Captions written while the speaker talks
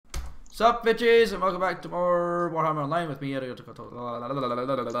Sup bitches and welcome back to more Warhammer Online with me and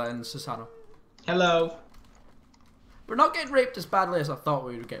Susano. Hello. We're not getting raped as badly as I thought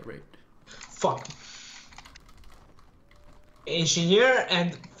we would get raped. Fuck. Engineer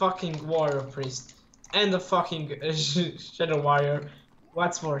and fucking warrior priest. And the fucking shadow warrior.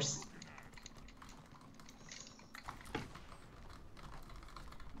 What's worse?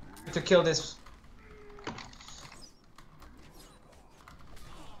 To kill this.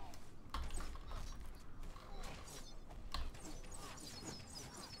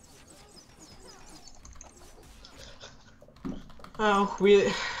 Oh,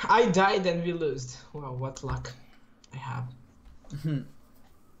 I died and we lost. Wow, what luck I have.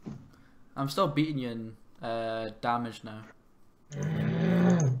 I'm still beating you in damage now.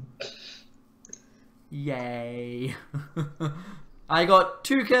 Yay. I got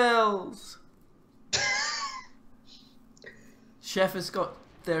 2 kills. Chef has got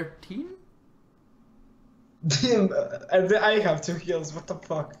 13? And I have 2 kills, what the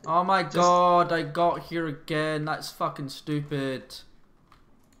fuck? Oh my god, I got here again. That's fucking stupid.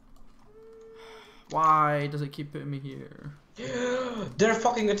 Why does it keep putting me here? They're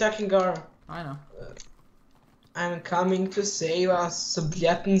fucking attacking our... I know. I'm coming to save us.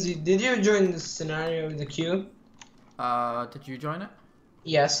 Did you join the scenario in the queue? Did you join it?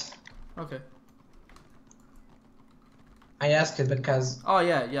 Yes. Okay. I asked it because... Oh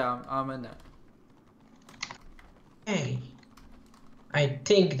yeah, I'm in there. Hey. I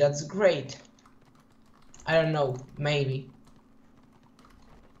think that's great. I don't know, maybe.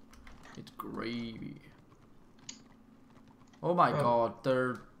 It's gravy. Oh my god,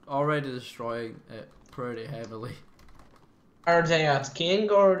 they're already destroying it pretty heavily. Are they at king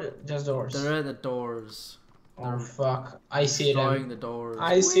or just doors? They're at the doors. Oh fuck, I see them. Destroying the doors.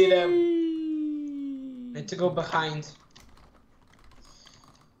 I see them. Need to go behind.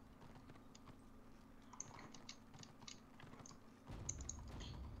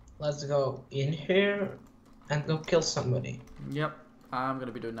 Let's go in here and go kill somebody. Yep, I'm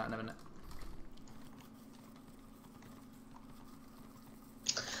gonna be doing that in a minute.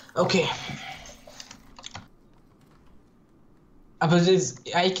 Okay. But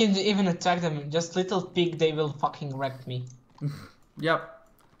I can even attack them. Just little pig, they will fucking wreck me. Yep,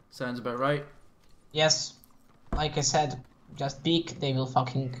 sounds about right. Yes, like I said, just peek, they will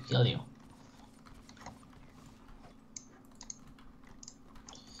fucking kill you.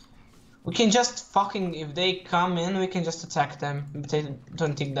 We can just fucking, if they come in, we can just attack them. But I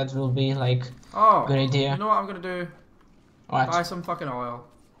don't think that will be like a good idea. You know what I'm gonna do? What? Buy some fucking oil.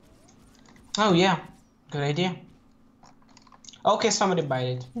 Oh yeah, good idea. Okay, somebody buy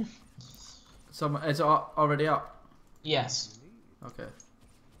it. It's already up. Yes. Okay.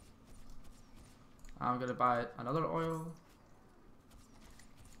 I'm gonna buy another oil.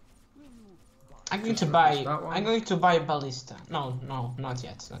 I'm going to buy ballista. No, not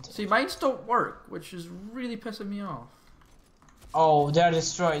yet. See, mines don't work, which is really pissing me off. Oh, they're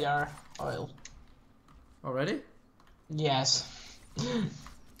destroyed our oil. Already? Yes.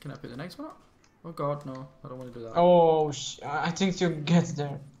 Can I put the next one up? Oh god, no. I don't want to do that. Oh, I think you get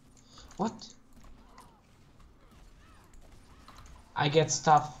there. What? I get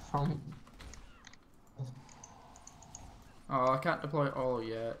stuff from... Oh, I can't deploy all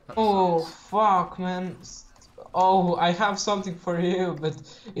yet. That oh, sucks. fuck, man. Oh, I have something for you, but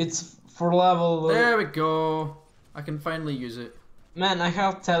it's for level... There we go. I can finally use it. Man, I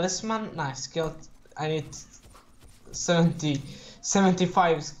have talisman. Nice, skill. I need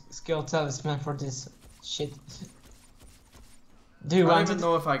 75 skill talisman for this shit. Do you want I don't even it?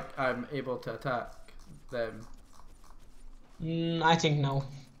 know if I'm able to attack them. I think no.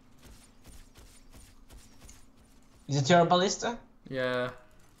 Is it your ballista? Yeah.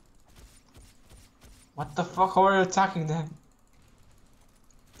 What the fuck? How are you attacking them?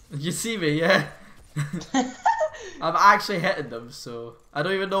 You see me, yeah? I'm actually hitting them, so I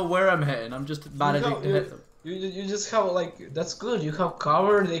don't even know where I'm hitting. I'm just managing to hit them. You just have like, that's good. You have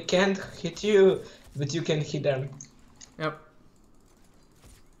cover. They can't hit you, but you can hit them. Yep.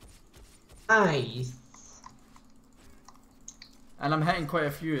 Nice. And I'm hitting quite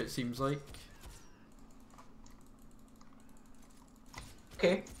a few, it seems like.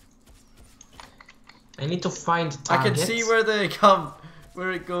 Okay. I need to find targets. I can see where they come,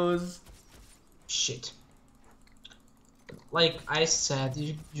 where it goes. Shit. Like I said,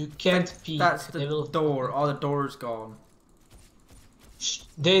 you can't peek. That's the door. All the doors gone.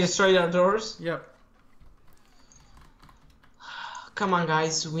 They destroyed our doors? Yep. Come on,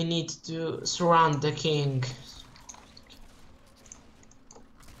 guys. We need to surround the king.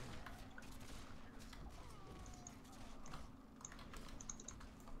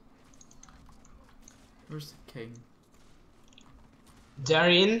 Where's the king?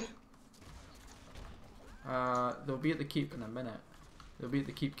 Darian? They'll be at the keep in a minute. They'll be at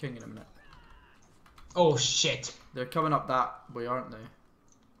the keep king in a minute. Oh shit. They're coming up that way, aren't they?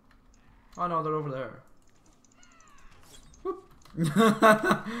 Oh no, they're over there. Whoop.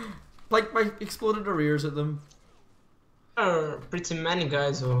 Like, I exploded their ears at them. There are pretty many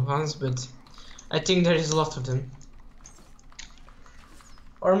guys or ones, but I think there is a lot of them.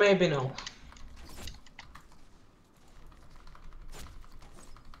 Or maybe no.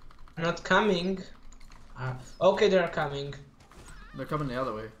 Not coming. Okay, they're coming. They're coming the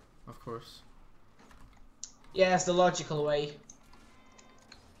other way, of course. Yes, the logical way.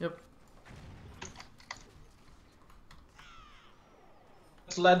 Yep.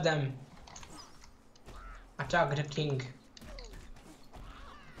 Let's let them attack the king.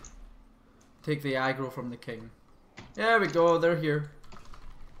 Take the aggro from the king. There we go, they're here.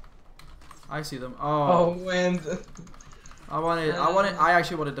 I see them. Oh, Oh, and I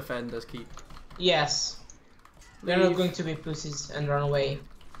actually want to defend this keep. yes, they're not Leave. going to be pussies and run away.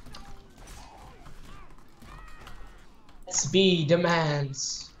 Let's be the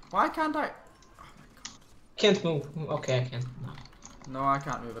mans. Why can't I? Can't move. Okay, I can. No. No, I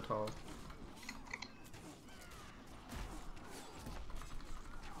can't move at all.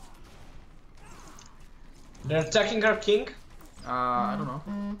 They're attacking our king. I don't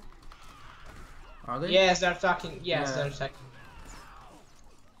know. Are they? Yes, they're attacking. Yes, Yeah. they're attacking.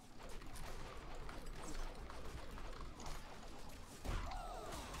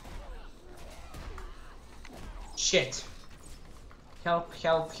 Shit. Help,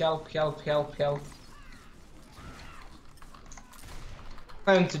 help, help, help, help, help.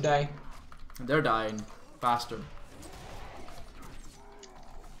 I'm going to die. They're dying faster.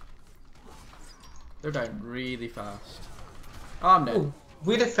 They're dying really fast. Oh, I'm dead. Ooh,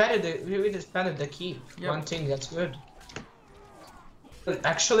 we defended the keep. Yep. One thing that's good. We're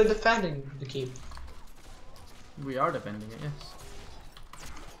actually defending the keep. We are defending it, yes.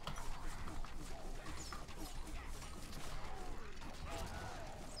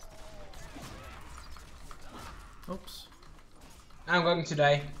 Oops. I'm going to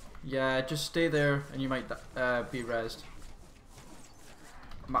die. Yeah, just stay there and you might be rezzed.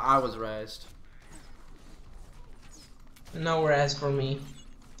 I was rezzed. No res for me.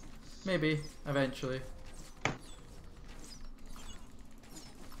 Maybe, eventually.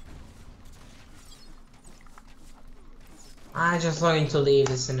 I'm just going to leave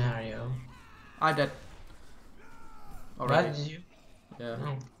the scenario. I did. What Alright. did you? Yeah.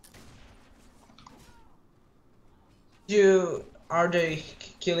 No. Are they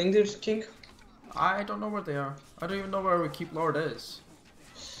killing the king? I don't know where they are. I don't even know where we keep Lord is.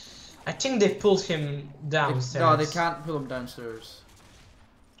 I think they pulled him downstairs. No, they can't pull him downstairs.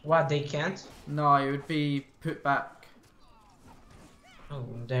 What, they can't? No, it would be put back. Oh,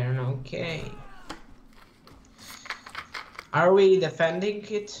 they're okay. Are we defending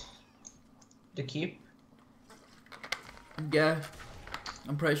it? The keep? Yeah.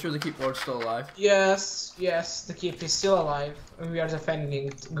 I'm pretty sure the keep Lord's still alive. Yes, yes, the keep is still alive. And we are defending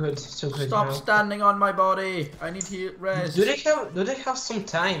it good, so good Stop now. standing on my body! I need to rest. Do they have some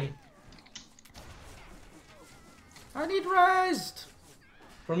time? I need rest!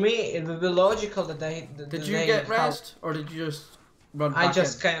 For me, it would be logical that Did you get rest? Or did you just run back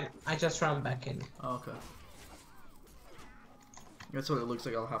I just ran back in. Oh, okay. That's what it looks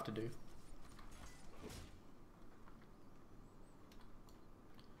like I'll have to do.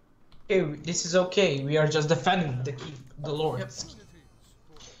 Okay, this is okay. We are just defending the keep, the lords.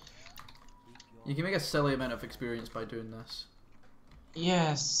 You can make a silly amount of experience by doing this.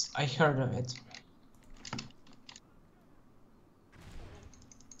 Yes, I heard of it.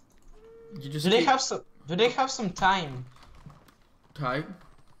 You just Do they have some time? time?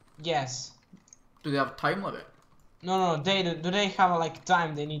 Yes. Do they have a time limit? No, do they have like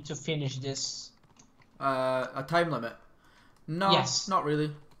time they need to finish this? A time limit? No, Yes. not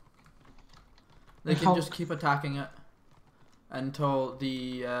really. They can How- just keep attacking it until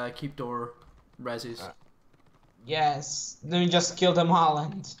the keep door reses. Yes. Then we just kill them all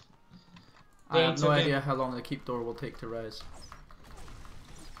and I have need no to get- idea how long the keep door will take to res.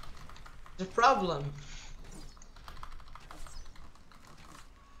 the problem.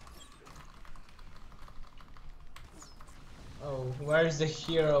 Oh, where's the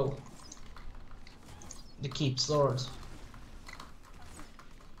hero? The keep's lord.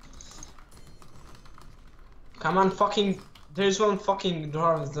 Come on, fucking. There's one fucking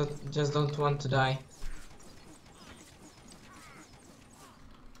dwarf that just don't want to die.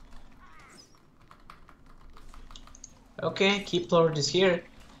 Okay, keep lord is here.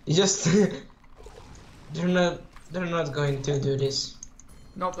 He just They're not going to do this.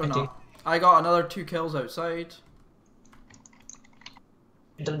 Nope, they're I not. think- I got another 2 kills outside.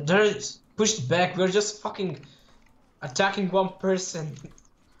 They're pushed back. We're just fucking attacking one person.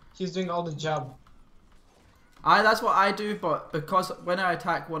 He's doing all the job. That's what I do, but because when I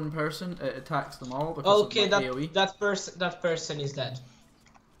attack one person, it attacks them all because Okay, of my AoE. that person is dead.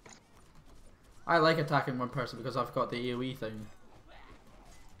 I like attacking one person because I've got the AoE thing.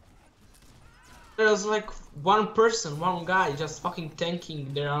 There's like one person, one guy just fucking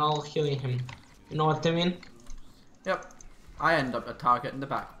tanking. They're all healing him. You know what I mean? Yep. I end up targeting the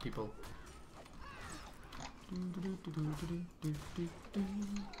back people.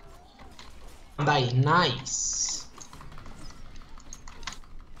 Nice.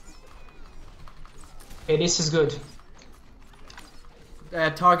 Okay, this is good.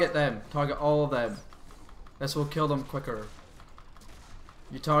 Target them. Target all of them. This will kill them quicker.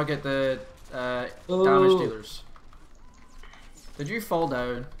 You target the damage dealers. Did you fall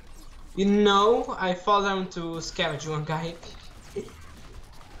down? You know, I fall down to scavenge one guy.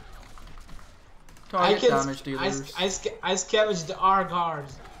 Target damage dealers. I scavenged the R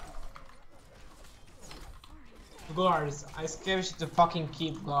guards. Guards. I scavenged the fucking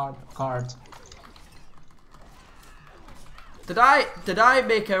keep guard. Did I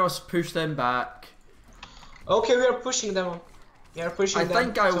make us push them back? Okay, we are pushing them. We are pushing them. I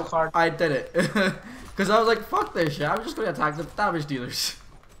think so hard. I did it. Because I was like, fuck this shit, I'm just going to attack the damage dealers.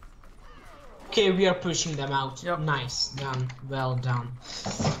 Okay, we are pushing them out. Yep. Nice. Done. Well done.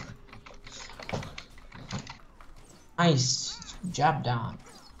 Nice. Job done.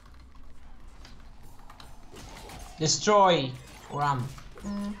 Destroy. Ram.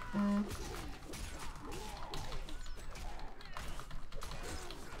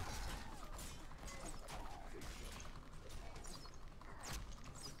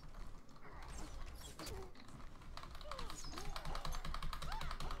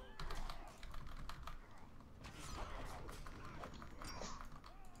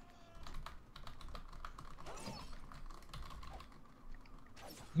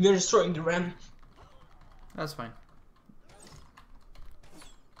 We're destroying the ram. That's fine.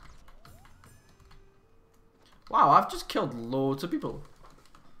 Wow, I've just killed loads of people.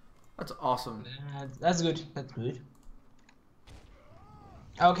 That's awesome. That's good. That's good.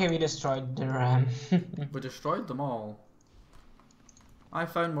 Okay, we destroyed the ram. We destroyed them all. I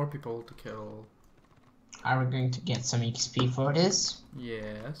found more people to kill. Are we going to get some XP for this?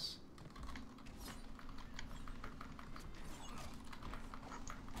 Yes.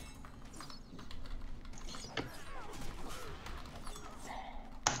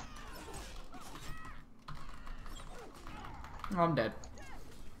 I'm dead.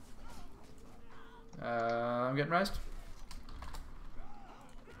 I'm getting rest.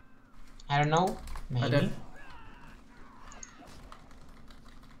 I don't know. Maybe. I did.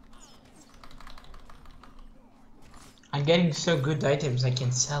 I'm getting so good items I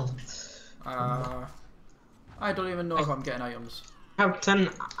can sell. I don't even know if I'm getting items.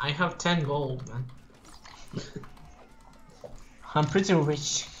 I have 10 gold, man. I'm pretty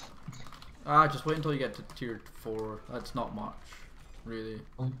rich. Just wait until you get to tier 4. That's not much, really.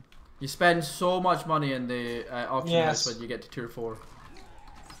 Mm. You spend so much money in the auction house when you get to tier 4.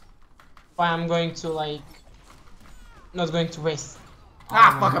 I'm going to like not going to waste.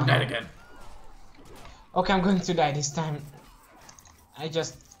 Fuck! I'm dead again. Okay, I'm going to die this time. I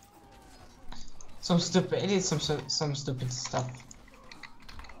just some stupid. It is some stupid stuff.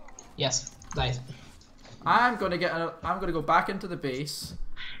 Yes, died. I'm gonna go back into the base,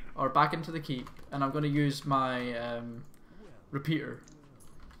 or back into the keep, and I'm gonna use my repeater.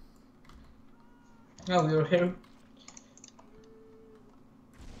 Oh, you're here.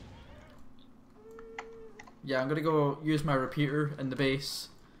 Yeah, I'm gonna go use my repeater in the base,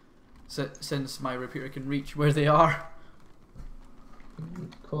 since my repeater can reach where they are.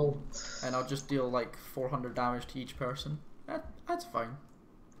 Cool. And I'll just deal like 400 damage to each person. That's fine.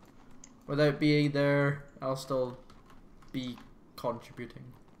 Without being there, I'll still be contributing.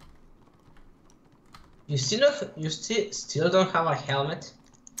 You still don't have a helmet?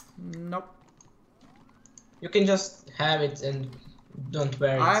 Nope. You can just have it and don't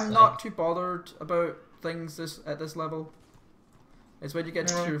wear it. I'm not too bothered about things at this level. It's when you get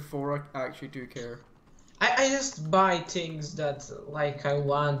to tier 4 I actually do care. I just buy things that like I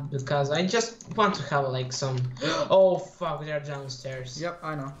want because I just want to have like some. Oh fuck! They're downstairs. Yep,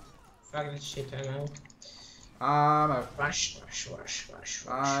 I know. Fuck that shit! I know. I'm out. Rush.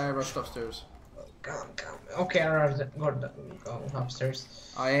 I rushed upstairs. Come. Okay, go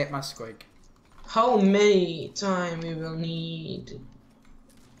upstairs. I ate my squig. How many time we will need?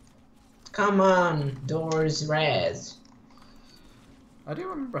 Come on, doors res. I do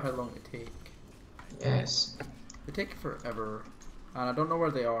remember how long they take. Yes. They take forever. And I don't know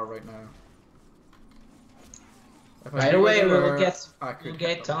where they are right now. If I By the knew where way, they we'll were, get I could we'll hit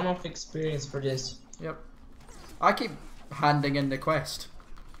get them. ton of experience for this. Yep. I keep handing in the quest.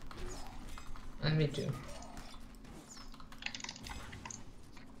 And me too.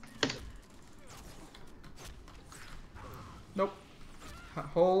 Nope.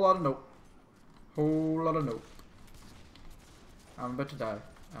 Whole lot of nope. Whole lot of nope. I'm about to die.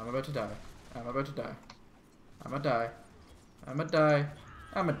 I'm about to die. I'm about to die. I'm gonna die. I'm gonna die.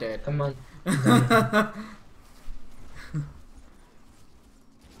 I'm a dead. Come on.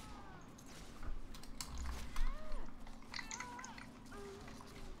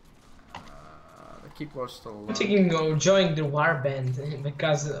 The keyboard's still alive. I'm thinking of joining the warband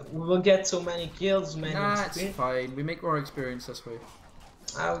because we will get so many kills, many Nah, it's experience. fine. We make more experience this way.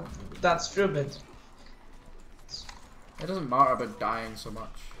 That's true, but It doesn't matter about dying so much.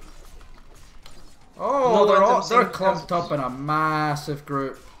 Oh, No, they're clumped up in a massive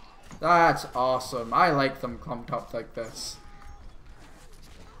group. That's awesome. I like them clumped up like this.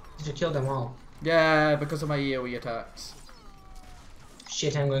 did you kill them all? Yeah, because of my AoE attacks.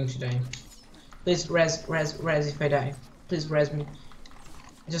 Shit, I'm going to die. Please res if I die. Please res me.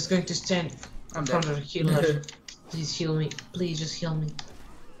 I'm just going to stand I'm in front dead. of the healer. Please heal me. Please just heal me.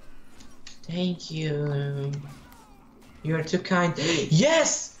 Thank you. You're too kind.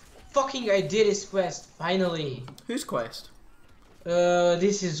 Yes! Fucking I did this quest, finally. Whose quest?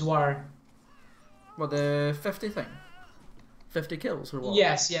 This is war. What, the 50 thing? 50 kills or what?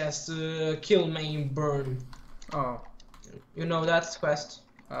 Yes, kill, maim, burn. Oh. You know that quest?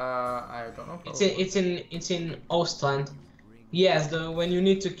 I don't know. It's in Ostland. Yes, when you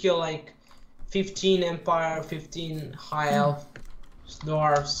need to kill like 15 Empire, 15 High Elf,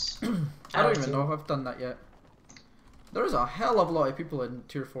 dwarves. I don't even know if I've done that yet. There's a hell of a lot of people in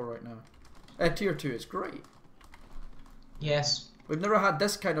tier 4 right now. Tier 2 is great. Yes. We've never had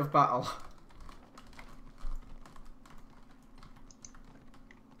this kind of battle.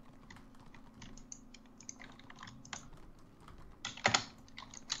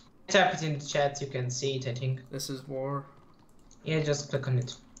 Tap it in the chat, you can see it, I think. This is war. Yeah, just click on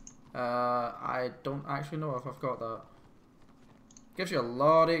it. I don't actually know if I've got that. Gives you a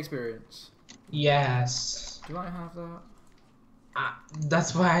lot of experience. Yes. Do I have that?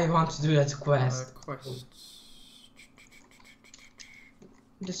 That's why I want to do that quest. Quests.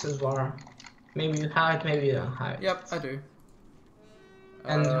 This is war. Maybe you have it, maybe you don't have it. Yep, I do.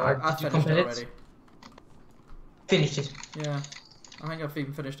 And I did you finished complete it it? already. Finished it. Yeah, I think I've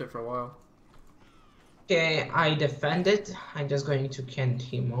even finished it for a while. Okay, I defended. I'm just going to hand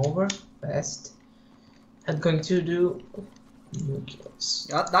him over fast. I'm going to do new kills.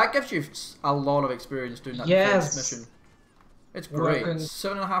 Yeah, that gives you a lot of experience doing that Yes. defense mission. It's We're great. going-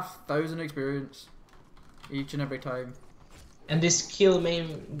 7,500 experience each and every time. And this kill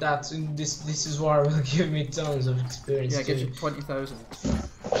main that this is war will give me tons of experience. Yeah, it gives too. you 20,000.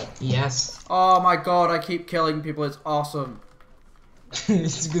 Yes. Oh my god, I keep killing people. It's awesome.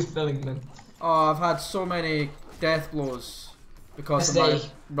 It's a good feeling, man. Oh, I've had so many death blows because Best of my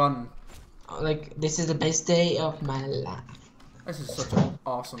day. run. Like, this is the best day of my life. This is such an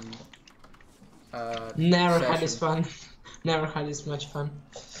awesome Never session. had this fun. Never had this much fun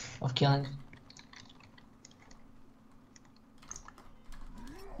of killing.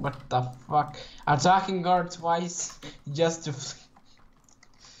 What the fuck? Attacking guard twice just to.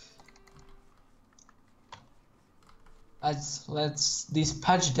 Let's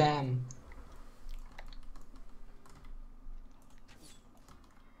dispatch them.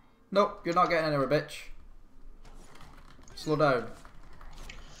 Nope, you're not getting anywhere, bitch. Slow down.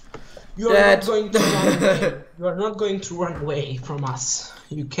 You are Dead. not going to run away. You are not going to run away from us.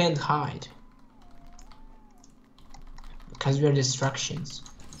 You can't hide. Because we are distractions.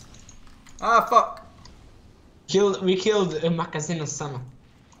 Ah, fuck. We killed Makazino-sama.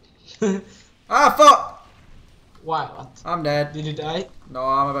 Ah, fuck. Why? What? I'm dead. Did you die? No,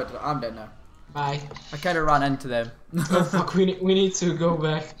 I'm dead now. Bye. I kind of ran into them. Oh fuck, we need to go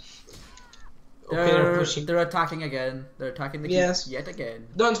back. Okay, they're pushing. They're attacking again. They're attacking the keep Yes. yet again.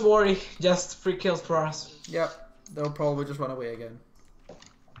 Don't worry, just 3 kills for us. Yep, they'll probably just run away again.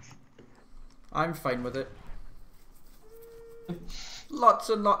 I'm fine with it. Lots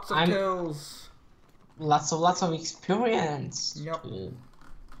and lots of kills. Lots of experience. Yep.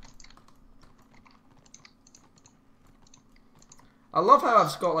 I love how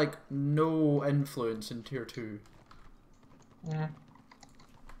I've got like no influence in tier 2. Yeah.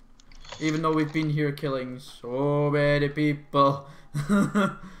 Even though we've been here killing so many people.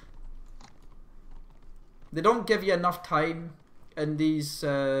 They don't give you enough time in these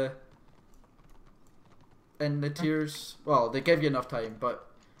in the tiers. Well, they give you enough time, but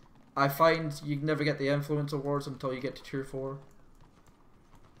I find you never get the influence awards until you get to tier 4.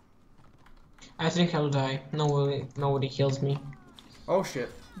 I think I'll die. Nobody kills me. Oh shit!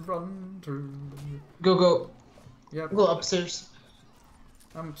 Run through. Go. Yep. Go upstairs.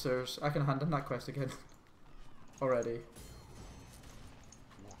 I'm upstairs. I can hand in that quest again. Already.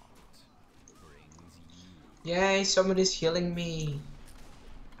 Yay! Somebody's healing me.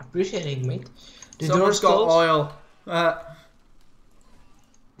 Appreciating, mate. The Someone's door's got closed. oil.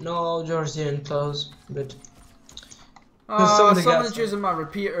 No, doors didn't close. But Oh, somebody got someone's some. using my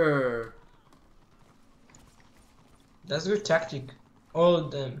repeater. That's good tactic. All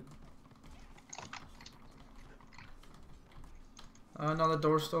of them. Another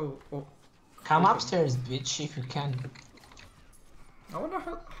door still. Oh, Come open. upstairs, bitch, if you can. I wonder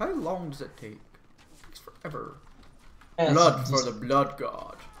how long does it take? It takes forever. Yes, Blood for the blood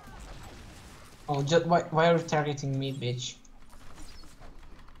god. Oh, just why are you targeting me, bitch?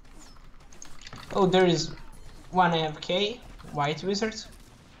 Oh, there is one AFK, white wizard.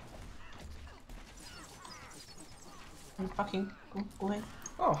 Fucking go ahead.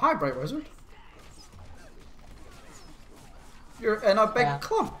 Oh, hi, Bright Wizard. You're in a big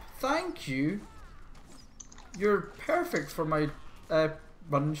clump. Thank you. You're perfect for my run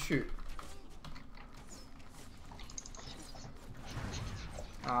and shoot.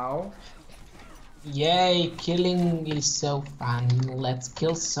 Ow. Yay, killing is so fun. Let's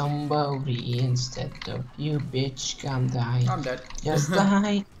kill somebody instead of you, bitch. Come die. I'm dead. Just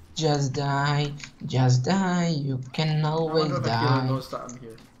die. Just die. Just die. You can always I wonder if Akira die. knows that I'm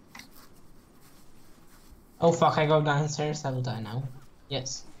here. Oh fuck, I go downstairs. I will die now.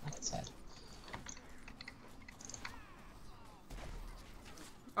 Yes, like I said.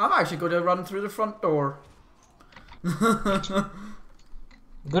 I'm actually going to run through the front door.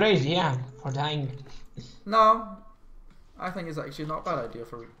 Good idea for dying. No, I think it's actually not a bad idea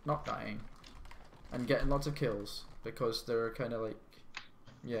for not dying and getting lots of kills because they're kind of like,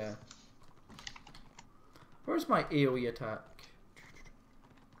 yeah. Where's my AoE attack?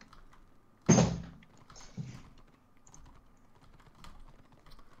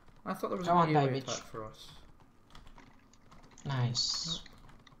 I thought there was an Come on, die, AoE bitch. attack for us. Nice.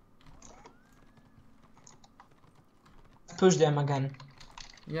 Push them again.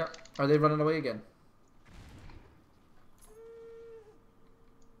 Yep. Are they running away again?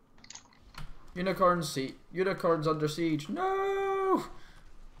 Unicorns under siege. No!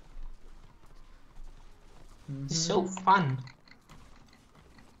 It's so fun.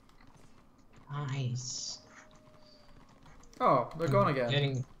 Nice. Oh, they're gone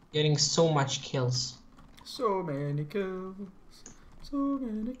again. Getting so much kills. So many kills. So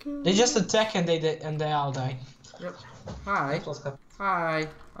many kills. They just attack and they all die. Yep. Hi. That's what's happening. Hi.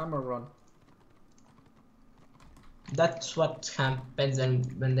 I'm a run. That's what happens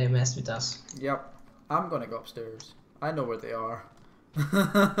when they mess with us. Yep. I'm gonna go upstairs. I know where they are.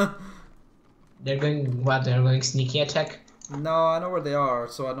 They're going what? They're going sneaky attack. No, I know where they are,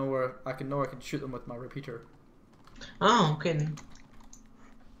 so I know where I can shoot them with my repeater. Oh, okay.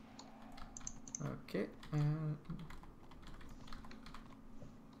 Okay.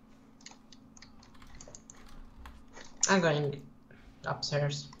 I'm going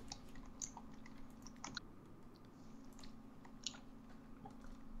upstairs.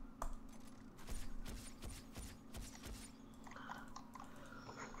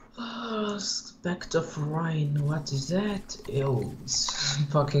 Spect of Rhine, what is that? Ew, it's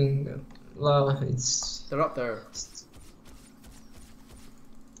fucking lava, it's... They're up there.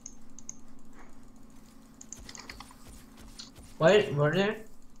 Where were there?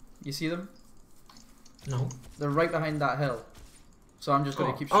 You see them? No. They're right behind that hill. So I'm just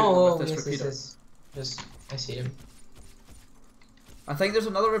gonna keep shooting them with this repeater. Yes, I see them. I think there's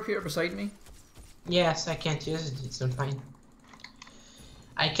another repeater beside me. Yes, I can't use it, it's not fine.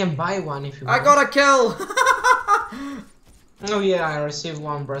 I can buy one if you want. I got a kill! Oh yeah, I received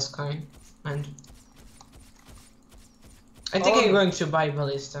one brass coin. And I think I'm going to buy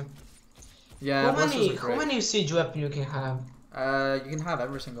ballista. Yeah, How many siege weapon you can have? You can have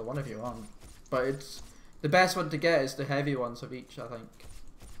every single one if you want. But it's the best one to get is the heavy ones of each, I think.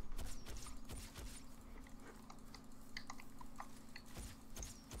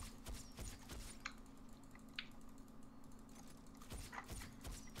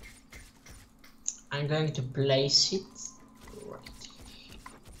 I'm going to place it right here.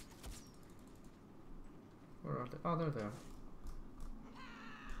 Where are they? Oh, they're there.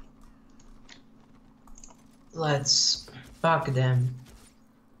 Let's bug them.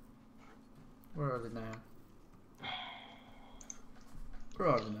 Where are they now? Where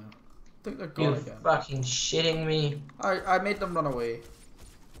are they now? I think they're gone You're again. fucking shitting me. I made them run away.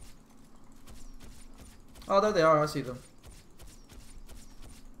 Oh, there they are. I see them.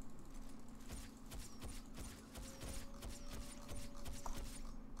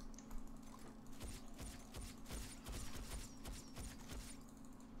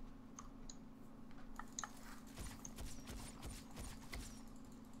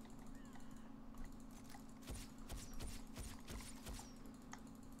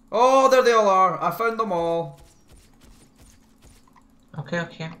 Oh, there they all are. I found them all. Okay,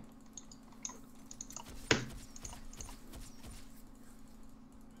 okay.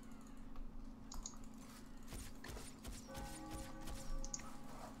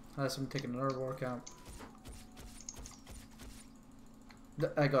 Unless I'm taking another war camp.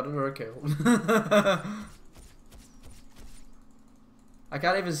 I got another kill. I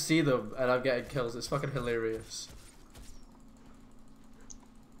can't even see them and I'm getting kills. It's fucking hilarious.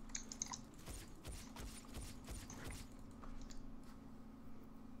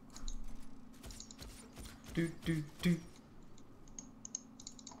 Do do do.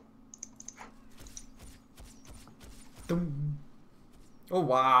 Dum. Oh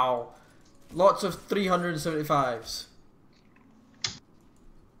wow. Lots of 375s.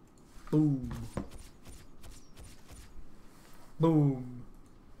 Boom. Boom.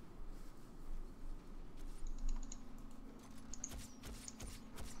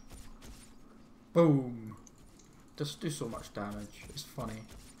 Boom. Just do so much damage. It's funny.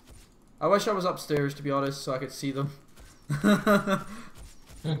 I wish I was upstairs, to be honest, so I could see them.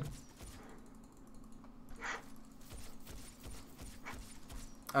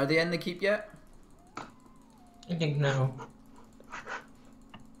 Are they in the keep yet? I think no.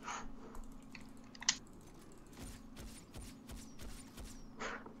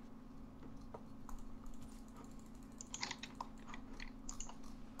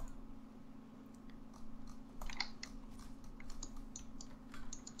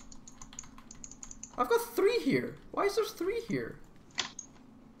 I've got 3 here. Why is there 3 here?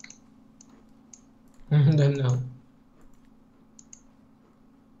 Don't know.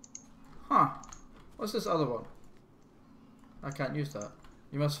 Huh. What's this other one? I can't use that.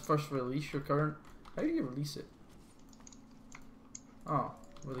 You must first release your current... How do you release it? Oh,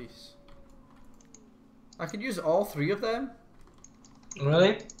 release. I can use all 3 of them?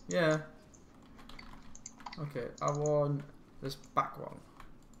 Really? Yeah. Okay, I want this back one.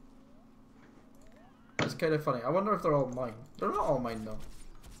 That's kind of funny. I wonder if they're all mine. They're not all mine though.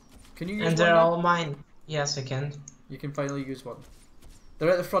 Can you use And one they're now? all mine. Yes, I can. You can finally use one.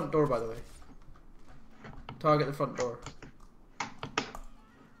 They're at the front door, by the way. Target the front door.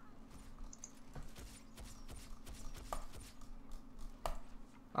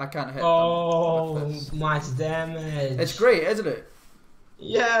 I can't hit Oh, them with this. much damage. It's great, isn't it?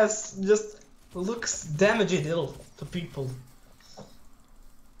 Yes, just looks damageable to people.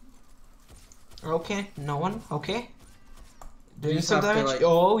 Okay, no one. Okay. Doing just some have to, damage. like,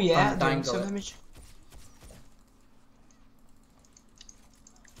 Oh yeah, doing undangle some it. damage.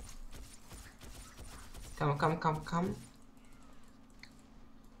 Come, come, come, come.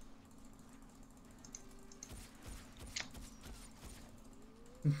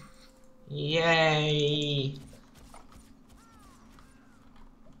 Yay!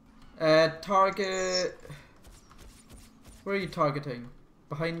 Target... Where are you targeting?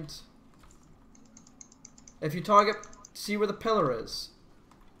 Behind... If you target... See where the pillar is?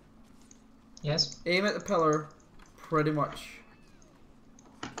 Yes. Aim at the pillar, pretty much.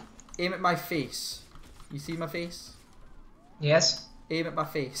 Aim at my face. You see my face? Yes. Aim at my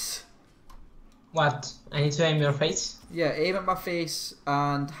face. What? I need to aim your face? Yeah, aim at my face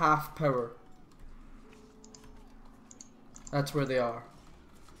and half power. That's where they are.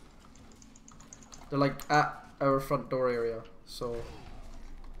 They're like at our front door area, so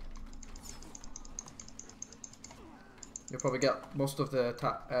you'll probably get most of the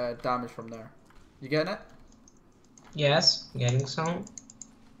damage from there. You getting it? Yes, getting some.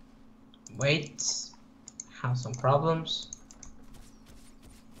 Wait. Have some problems.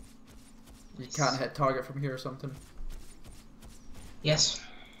 You can't hit target from here or something. Yes.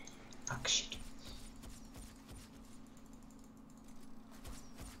 Fuck shit.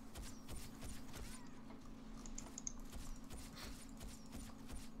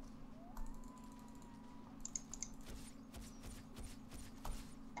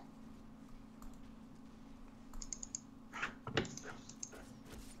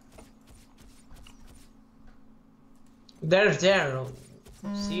 They're there.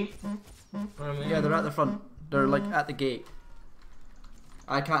 See? Yeah, they're at the front. They're like at the gate.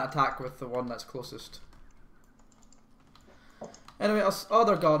 I can't attack with the one that's closest. Anyway, oh,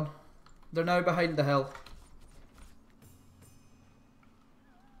 they're gone. They're now behind the hill.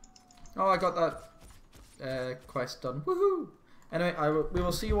 Oh, I got that quest done. Woohoo! Anyway, we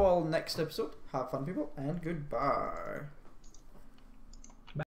will see you all next episode. Have fun, people, and goodbye.